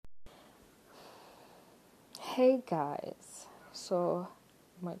Hey guys, so oh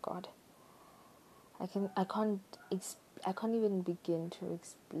my god, I can't even begin to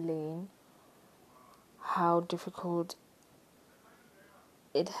explain how difficult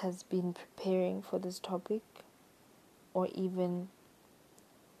it has been preparing for this topic, or even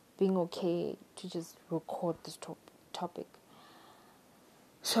being okay to just record this topic.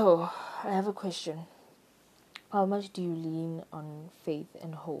 So I have a question: how much do you lean on faith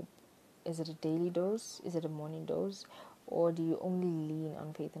and hope? Is it a daily dose? Is it a morning dose? Or do you only lean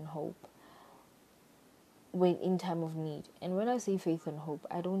on faith and hope when in time of need? And when I say faith and hope,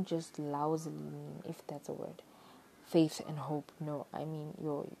 I don't just lousily mean, if that's a word, faith and hope. No, I mean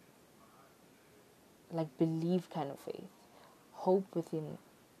your like belief kind of faith, hope within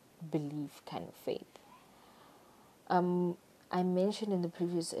belief kind of faith. I mentioned in the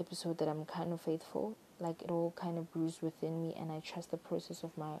previous episode that I'm kind of faithful, like it all kind of brews within me, and I trust the process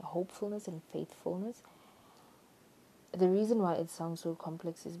of my hopefulness and faithfulness. The reason why it sounds so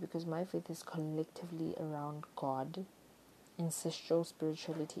complex is because my faith is collectively around God, ancestral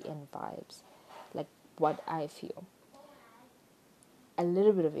spirituality, and vibes, like what I feel. A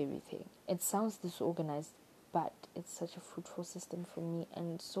little bit of everything. It sounds disorganized, but it's such a fruitful system for me,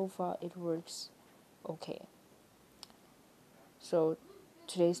 and so far it works okay. So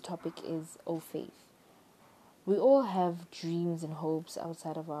today's topic is faith. We all have dreams and hopes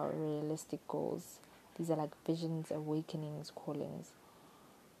outside of our realistic goals. These are like visions, awakenings, callings.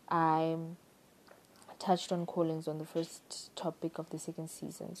 I touched on callings on the first topic of the second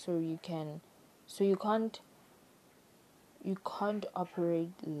season, so you can't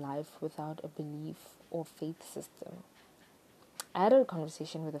operate life without a belief or faith system. I had a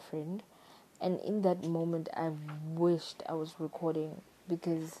conversation with a friend, and in that moment I wished I was recording,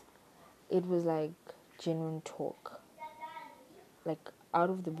 because it was like genuine talk, like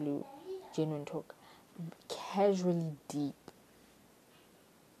out of the blue, genuine talk, casually deep.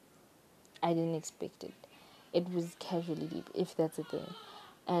 I didn't expect it. It was casually deep, if that's a thing.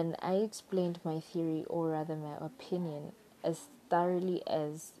 And I explained my theory, or rather my opinion, as thoroughly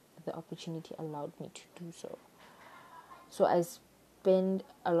as the opportunity allowed me to do so. So I spend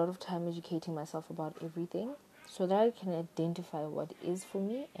a lot of time educating myself about everything so that I can identify what is for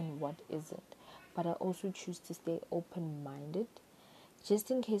me and what isn't. But I also choose to stay open-minded, just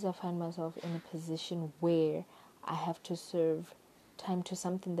in case I find myself in a position where I have to serve time to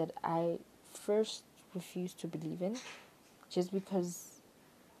something that I first refuse to believe in, just because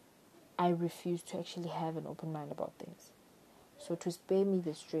I refuse to actually have an open mind about things. So to spare me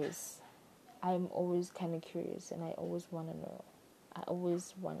the stress, I'm always kind of curious, and I always want to know. I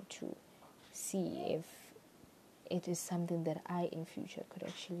always want to see if it is something that I in future could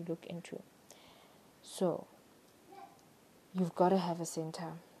actually look into. So you've got to have a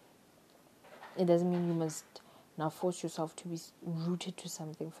center. It doesn't mean you must now force yourself to be rooted to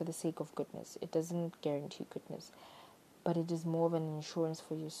something for the sake of goodness. It doesn't guarantee goodness, but it is more of an insurance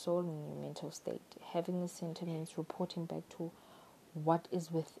for your soul and your mental state. Having a center means reporting back to what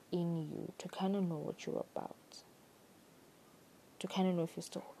is within you, to kind of know what you're about, to kind of know if you're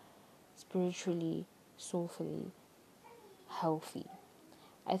still spiritually, soulfully healthy.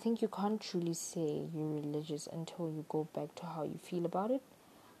 I think you can't truly say you're religious until you go back to how you feel about it,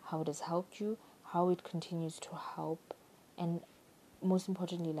 how it has helped you, how it continues to help, and most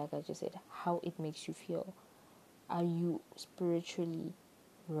importantly, like I just said, how it makes you feel. Are you spiritually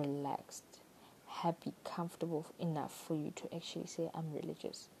relaxed, happy, comfortable enough for you to actually say, I'm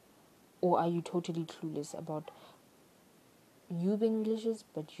religious? Or are you totally clueless about you being religious,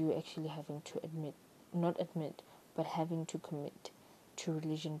 but you actually having to but having to commit to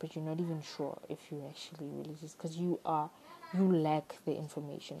religion, but you're not even sure if you're actually religious, because you lack the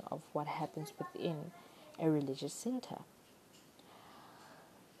information of what happens within a religious center.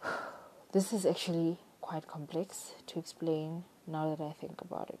 This is actually quite complex to explain now that I think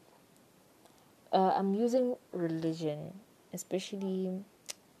about it. I'm using religion, especially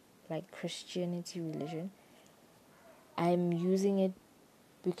like Christianity religion. I'm using it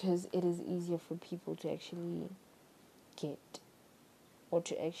because it is easier for people to actually get, or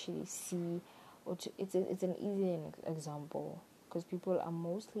to actually see, or to it's an easy example, because people are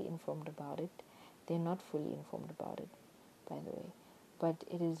mostly informed about it. They're not fully informed about it, by the way, but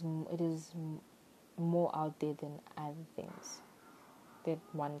it is more out there than other things that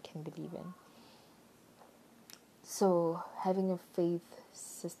one can believe in. So having a faith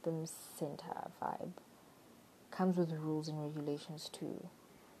system center vibe comes with rules and regulations too,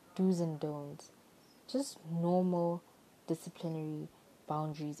 do's and don'ts, just normal disciplinary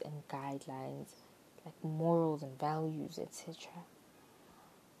boundaries and guidelines, like morals and values, etc.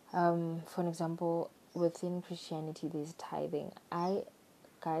 For an example, within Christianity there's tithing. I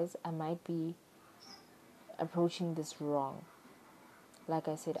might be approaching this wrong. Like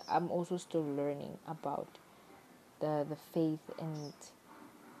I said, I'm also still learning about the faith and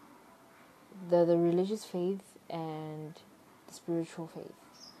the religious faith and the spiritual faith.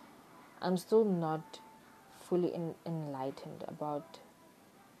 I'm still not fully enlightened about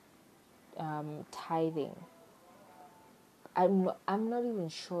tithing. I'm not even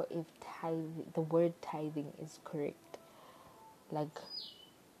sure if the word tithing is correct. Like,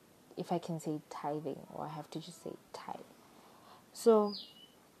 if I can say tithing, or I have to just say tithe. So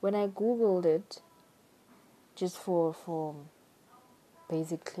when I googled it, just for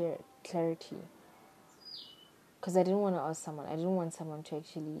basic clarity, because I didn't want to ask someone. I didn't want someone to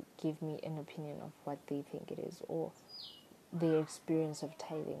actually give me an opinion of what they think it is or their experience of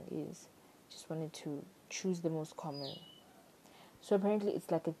tithing is. Just wanted to choose the most common. So apparently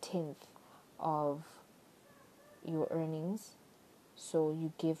it's like a tenth of your earnings. So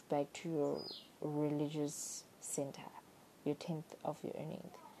you give back to your religious center, your tenth of your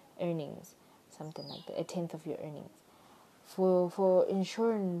earnings, something like that, a tenth of your earnings. For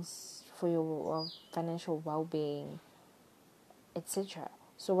insurance, for your financial well-being, etc.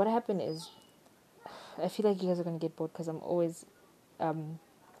 So what happened is, I feel like you guys are gonna get bored because I'm always,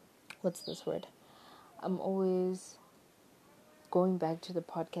 what's this word? I'm always going back to the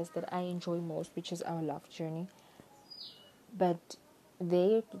podcast that I enjoy most, which is Our Love Journey. But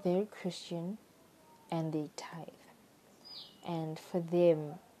they're Christian and they tithe, and for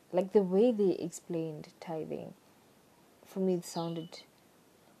them, like the way they explained tithing, for me it sounded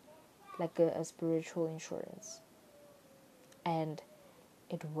like a spiritual insurance, and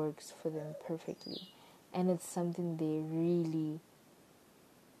it works for them perfectly, and it's something they really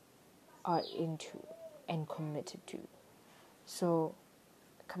are into and committed to. So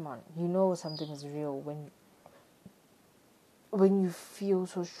come on, you know something is real when you feel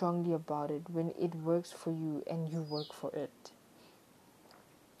so strongly about it, when it works for you and you work for it.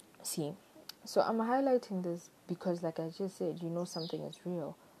 See, so I'm highlighting this because, like I just said, you know something is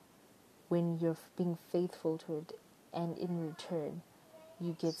real when you're being faithful to it, and in return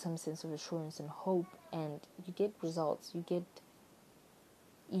you get some sense of assurance and hope, and you get results. You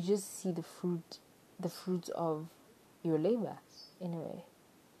just see the fruits of your labor in a way.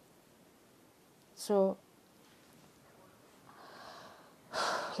 So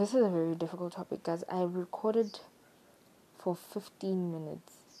this is a very difficult topic, guys. I recorded for 15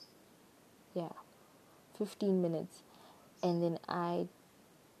 minutes. Yeah, 15 minutes. And then I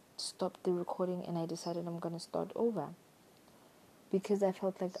stopped the recording and I decided I'm going to start over. Because I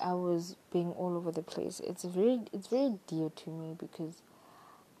felt like I was being all over the place. It's very dear to me because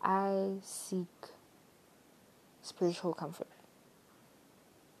I seek spiritual comfort.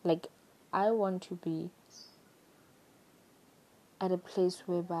 Like, I want to be at a place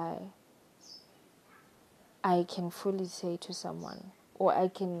whereby I can fully say to someone, or I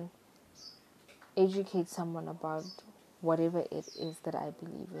can educate someone about whatever it is that I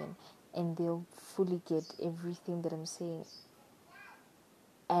believe in, and they'll fully get everything that I'm saying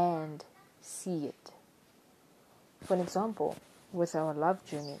and see it. For an example, with Our Love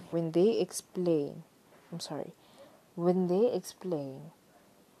Journey, when they explain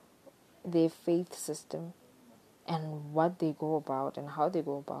their faith system and what they go about and how they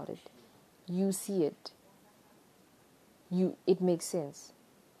go about it, you see it. It makes sense.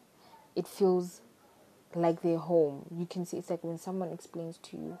 It feels like their home. You can see, it's like when someone explains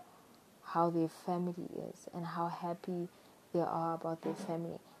to you how their family is and how happy they are about their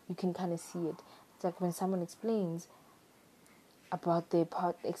family. You can kind of see it. It's like when someone explains about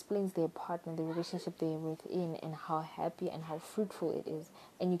explains their partner, the relationship they're within, and how happy and how fruitful it is,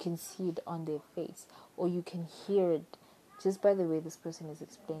 and you can see it on their face, or you can hear it just by the way this person is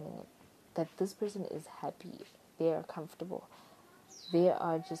explaining it, that this person is happy, they are comfortable, they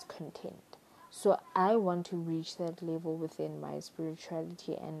are just content. So I want to reach that level within my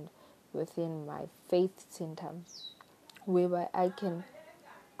spirituality and within my faith center, whereby I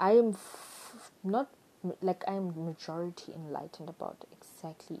am not like I am majority enlightened about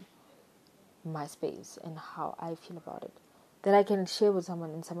exactly my space and how I feel about it, that I can share with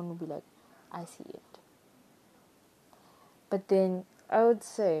someone and someone will be like, I see it. But then I would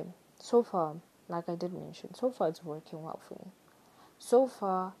say, so far, like I did mention, so far it's working well for me. So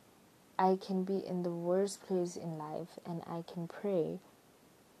far, I can be in the worst place in life and I can pray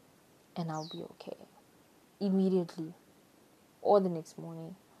and I'll be okay. Immediately or the next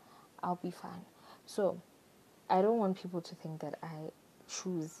morning, I'll be fine. So I don't want people to think that I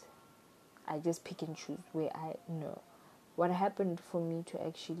just pick and choose where I know. What happened for me to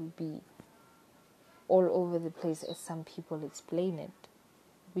actually be all over the place as some people explain it,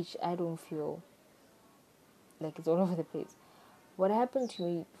 which I don't feel like it's all over the place. What happened to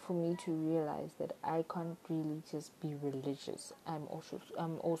me for me to realize that I can't really just be religious, I'm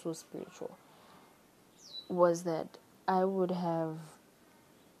also spiritual, was that I would have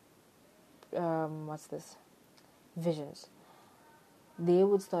visions. They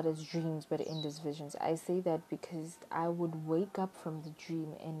would start as dreams but end as visions. I say that because I would wake up from the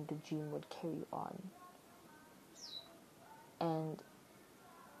dream and the dream would carry on, and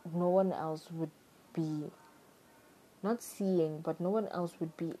no one else would be not seeing, but no one else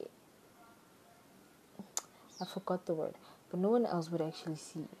would be, I forgot the word, but no one else would actually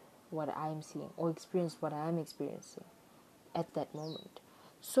see what I'm seeing or experience what I'm experiencing at that moment.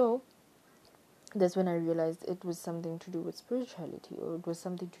 So that's when I realized it was something to do with spirituality, or it was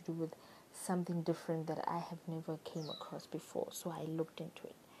something to do with something different that I have never came across before. So I looked into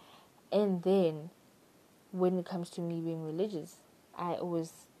it. And then when it comes to me being religious, I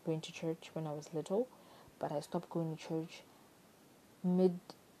always went to church when I was little, but I stopped going to church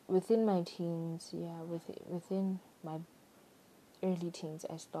within my teens. Within my early teens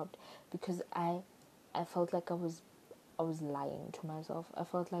I stopped, because I felt like I was lying to myself. I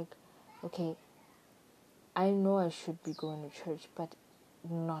felt like, okay, I know I should be going to church, but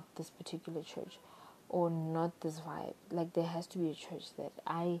not this particular church, or not this vibe. Like, there has to be a church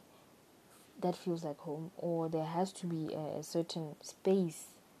that feels like home, or there has to be a certain space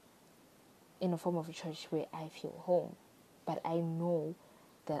in a form of a church where I feel home. But I know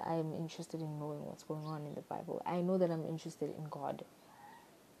that I am interested in knowing what's going on in the Bible. I know that I'm interested in God.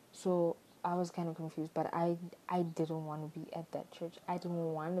 So I was kind of confused, but I didn't want to be at that church. I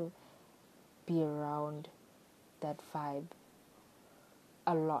didn't want to be around that vibe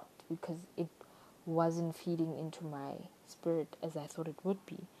a lot, because it wasn't feeding into my spirit as I thought it would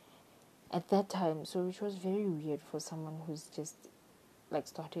be at that time. So which was very weird for someone who's just like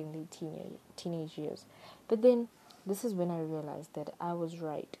starting their teenage years. But then this is when I realized that I was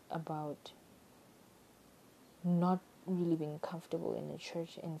right about not really being comfortable in a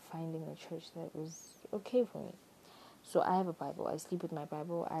church and finding a church that was okay for me. So I have a Bible. I sleep with my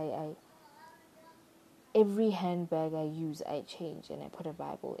Bible. I every handbag I use, I change and I put a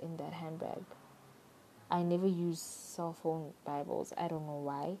Bible in that handbag. I never use cell phone Bibles. I don't know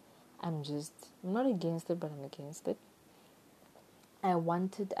why. I'm not against it, but I'm against it. I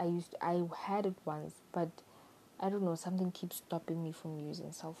had it once, but I don't know, something keeps stopping me from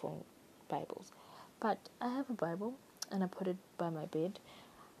using cell phone Bibles. But I have a Bible and I put it by my bed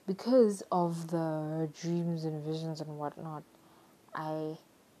because of the dreams and visions and whatnot. I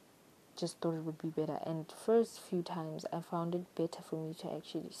just thought it would be better, and first few times I found it better for me to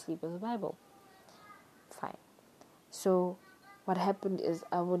actually sleep with a Bible. Fine. So what happened is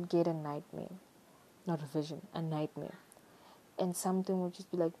I would get a nightmare, not a vision, a nightmare, and something would just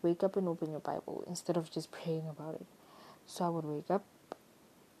be like, wake up and open your Bible, instead of just praying about it. So I would wake up,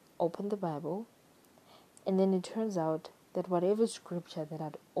 open the Bible, and then it turns out that whatever scripture that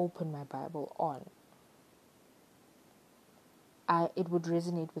I'd opened my Bible on, it would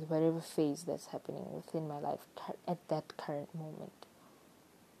resonate with whatever phase that's happening within my life at that current moment.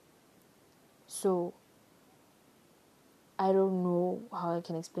 So I don't know how I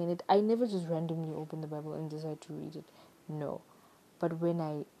can explain it. I never just randomly open the Bible and decide to read it. No. But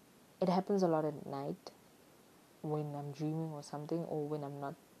it happens a lot at night, when I'm dreaming or something, or when I'm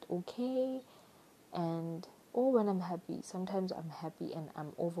not okay, or when I'm happy. Sometimes I'm happy and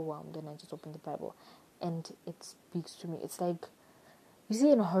I'm overwhelmed and I just open the Bible and it speaks to me. It's like, you see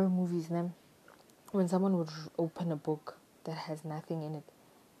in horror movies, when someone would open a book that has nothing in it,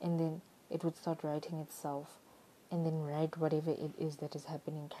 and then it would start writing itself, and then write whatever it is that is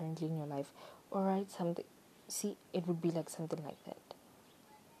happening currently in your life, or write something. See, it would be like something like that.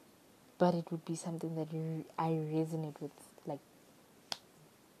 But it would be something that I resonate with, like,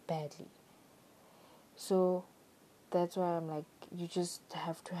 badly. So that's why I'm like, you just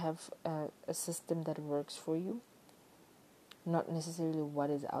have to have a system that works for you. Not necessarily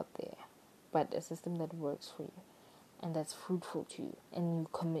what is out there, but a system that works for you and that's fruitful to you, and you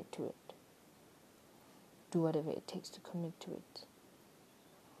commit to it. Do whatever it takes to commit to it.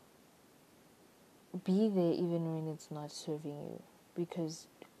 Be there even when it's not serving you, because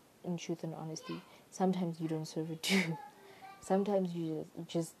in truth and honesty, sometimes you don't serve it too. Sometimes you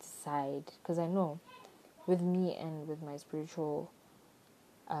just decide, because I know with me and with my spiritual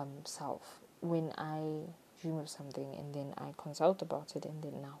self, when I dream of something and then I consult about it, and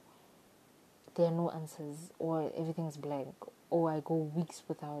then now there are no answers, or everything's blank, or I go weeks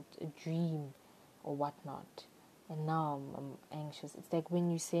without a dream or whatnot, and now I'm anxious. It's like when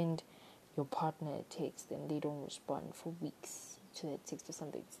you send your partner a text and they don't respond for weeks to that text or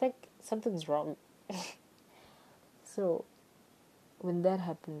something. It's like something's wrong. So when that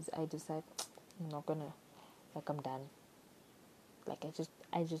happens, I decide I'm not gonna, like, I'm done. Like,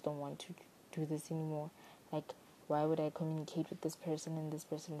 I just don't want to do this anymore. Like, why would I communicate with this person and this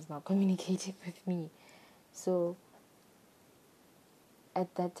person is not communicating with me? So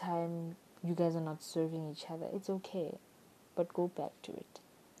at that time, you guys are not serving each other. It's okay, but go back to it,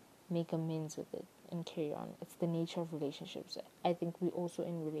 make amends with it, and carry on. It's the nature of relationships. I think we also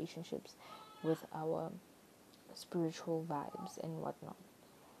in relationships with our spiritual vibes and whatnot.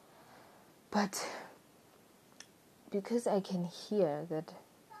 But because I can hear that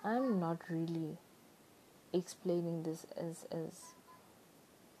I'm not really explaining this as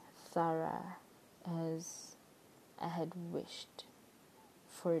thorough as I had wished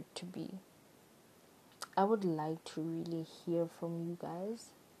for it to be, I would like to really hear from you guys.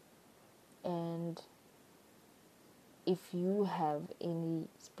 And if you have any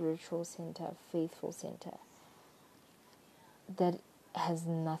spiritual center, faithful center, that has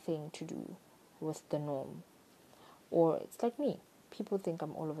nothing to do with the norm, or it's like me, people think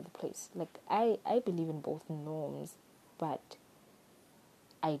I'm all over the place. Like, I believe in both norms, but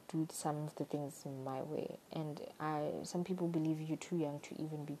I do some of the things my way, and some people believe you're too young to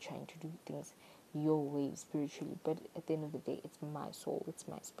even be trying to do things your way spiritually. But at the end of the day, it's my soul, it's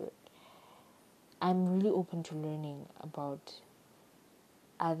my spirit. I'm really open to learning about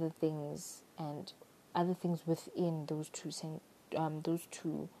other things and other things within those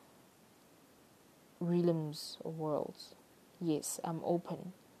two realms or worlds. Yes, I'm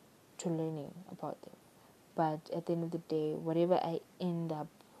open to learning about them. But at the end of the day, whatever I end up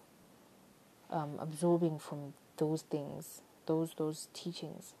absorbing from those things, those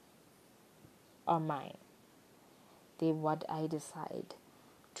teachings, are mine. They're what I decide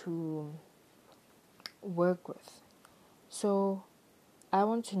to work with. So I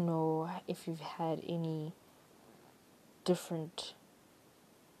want to know if you've had any different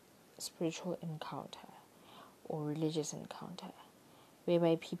spiritual encounter or religious encounter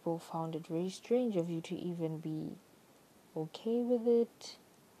whereby people found it very strange of you to even be okay with it,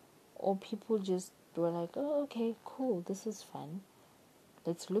 or people just were like, oh, okay, cool, this is fun,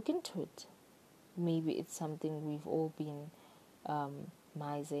 let's look into it. Maybe it's something we've all been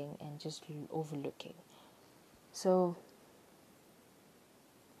mising and just overlooking. So,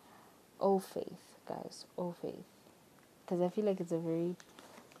 oh faith, guys, oh faith. Because I feel like it's a very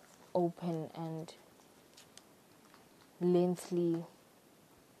open and lengthy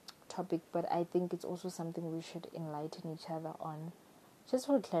topic, but I think it's also something we should enlighten each other on, just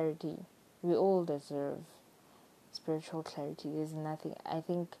for clarity. We all deserve spiritual clarity. There's nothing, I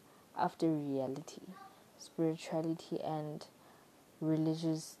think, after reality, spirituality and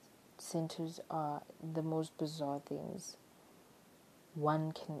religious centers are the most bizarre things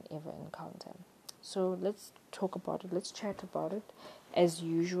one can ever encounter. So let's talk about it, let's chat about it. As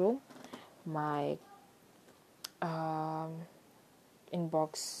usual, my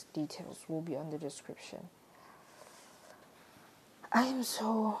inbox details will be on the description. I am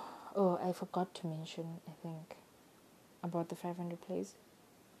so... Oh, I forgot to mention, I think, about the 500 plays.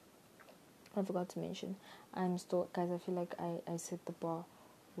 I forgot to mention. I'm still... Guys, I feel like I set the bar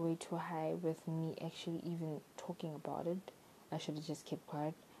way too high with me actually even talking about it. I should have just kept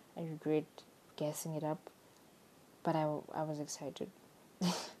quiet. I regret gassing it up. But I was excited.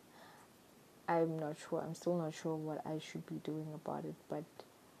 I'm not sure. I'm still not sure what I should be doing about it. But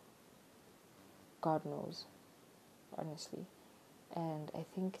God knows, honestly. And I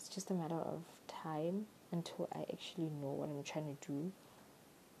think it's just a matter of time until I actually know what I'm trying to do.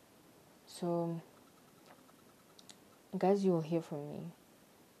 So, guys, you'll hear from me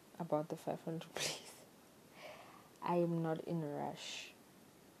about the 500 plays. I am not in a rush.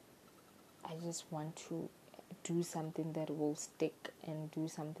 I just want to do something that will stick and do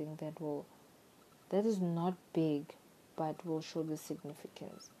something that is not big, but will show the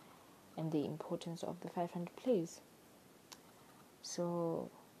significance and the importance of the 500 plays. So,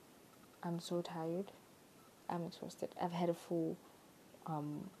 I'm so tired. I'm exhausted. I've had a full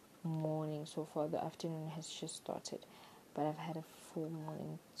morning so far. The afternoon has just started, but I've had a full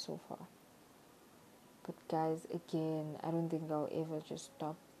morning so far. But guys, again, I don't think I'll ever just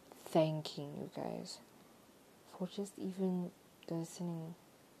stop thanking you guys for just even listening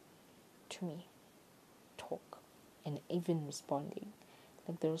to me talk and even responding.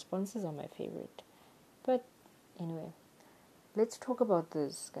 Like, the responses are my favorite. But anyway, let's talk about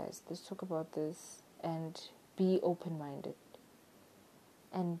this, guys. Let's talk about this and be open-minded.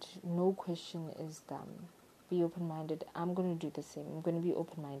 And no question is dumb. be open-minded. I'm going to do the same. I'm going to be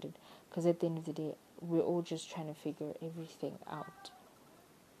open-minded, because at the end of the day, we're all just trying to figure everything out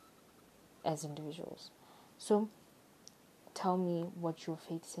as individuals. So tell me what your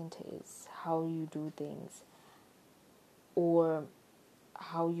faith center is, how you do things, or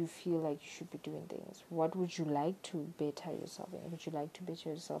how you feel like you should be doing things. What would you like to better yourself in? Would you like to better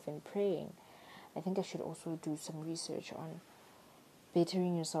yourself in praying? I think I should also do some research on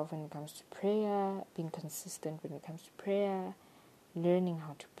bettering yourself when it comes to prayer, being consistent when it comes to prayer, learning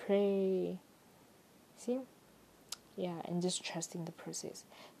how to pray. See? Yeah, and just trusting the process.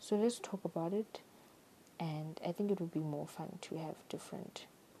 So let's talk about it, and I think it would be more fun to have different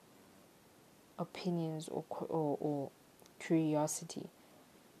opinions or curiosity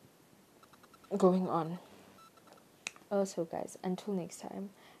going on. Also, guys, until next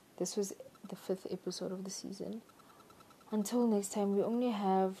time, this was the 5th episode of the season. Until next time, we only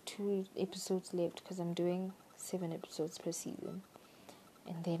have 2 episodes left, because I'm doing 7 episodes per season,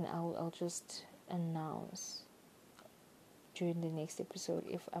 and then I'll just announce during the next episode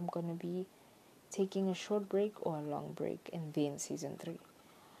if I'm gonna be taking a short break or a long break, and then season 3.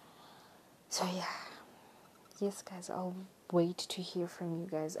 So yeah, yes, guys, I'll wait to hear from you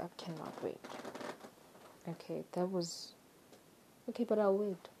guys. I cannot wait. Okay, that was okay, but I'll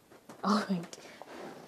wait. I'll wait.